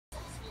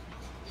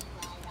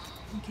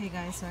Okay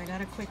guys, so I got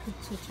a quick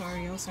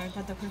tutorial. Sorry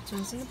about the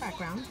cartoons in the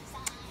background.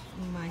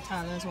 My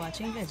toddler is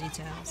watching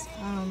VeggieTales.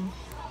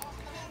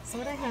 So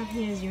what I have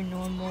here is your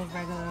normal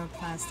regular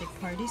plastic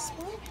party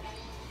spoon.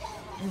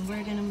 And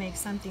we're gonna make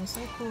something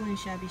so cool and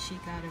shabby chic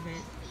out of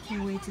it.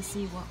 Can't wait to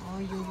see what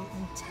all you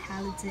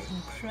talented,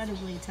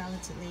 incredibly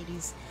talented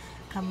ladies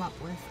come up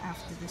with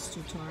after this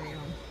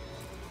tutorial.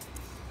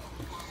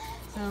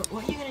 So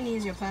what you're gonna need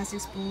is your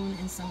plastic spoon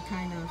and some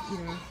kind of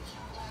either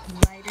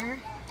lighter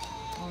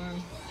or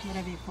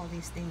whatever you call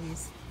these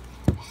thingies.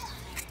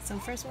 So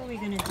first what we're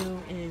going to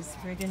do is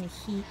we're going to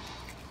heat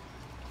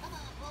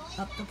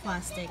up the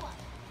plastic,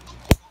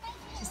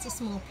 just a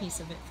small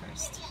piece of it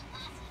first.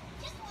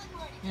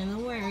 And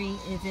don't worry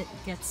if it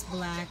gets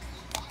black,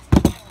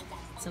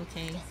 it's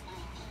okay.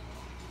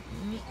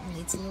 It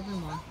needs a little bit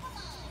more.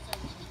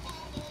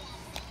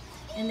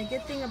 And the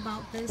good thing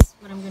about this,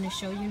 what I'm going to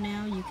show you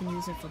now, you can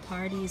use it for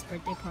parties,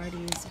 birthday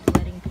parties,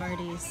 wedding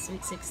parties,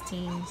 sweet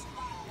 16s.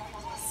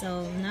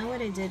 So now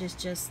what I did is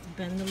just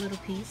bend the little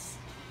piece,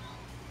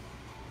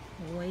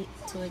 wait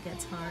till it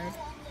gets hard,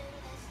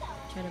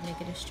 try to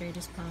make it as straight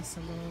as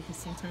possible because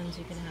sometimes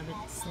you can have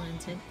it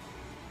slanted.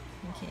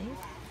 Okay,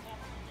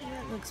 and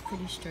that looks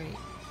pretty straight.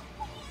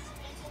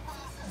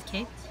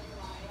 Okay,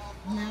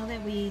 now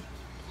that we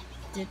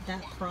did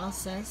that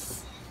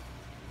process,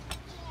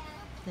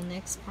 the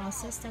next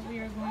process that we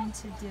are going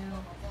to do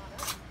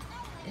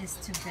is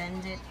to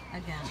bend it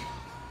again.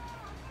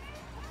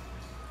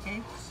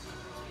 Okay.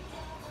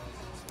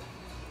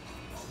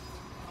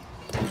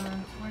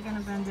 We're going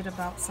to bend it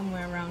about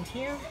somewhere around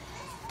here.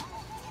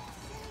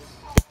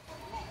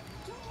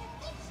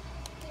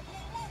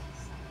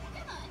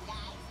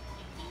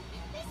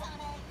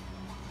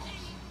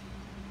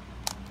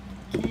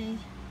 Okay,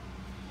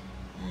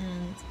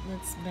 and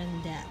let's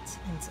bend that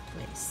into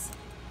place.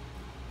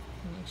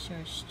 Make sure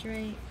it's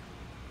straight.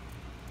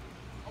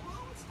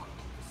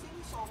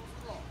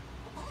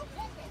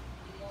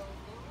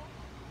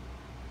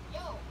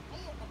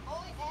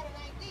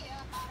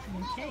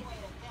 Okay,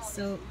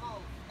 so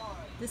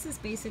this is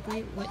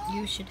basically what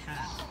you should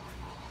have.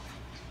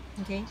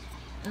 Okay,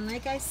 and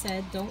like I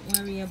said, don't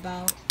worry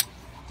about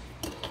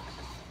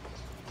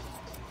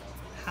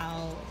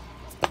how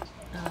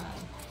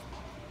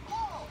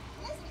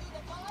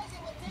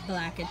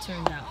black it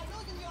turned out.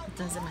 It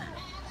doesn't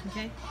matter.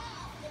 Okay,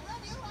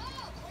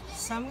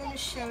 so I'm going to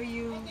show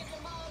you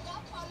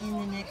in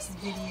the next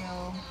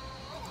video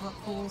what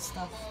cool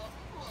stuff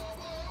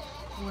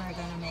we're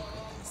going to make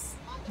with this.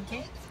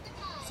 Okay,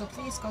 so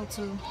please go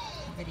to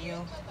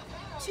video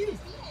 2.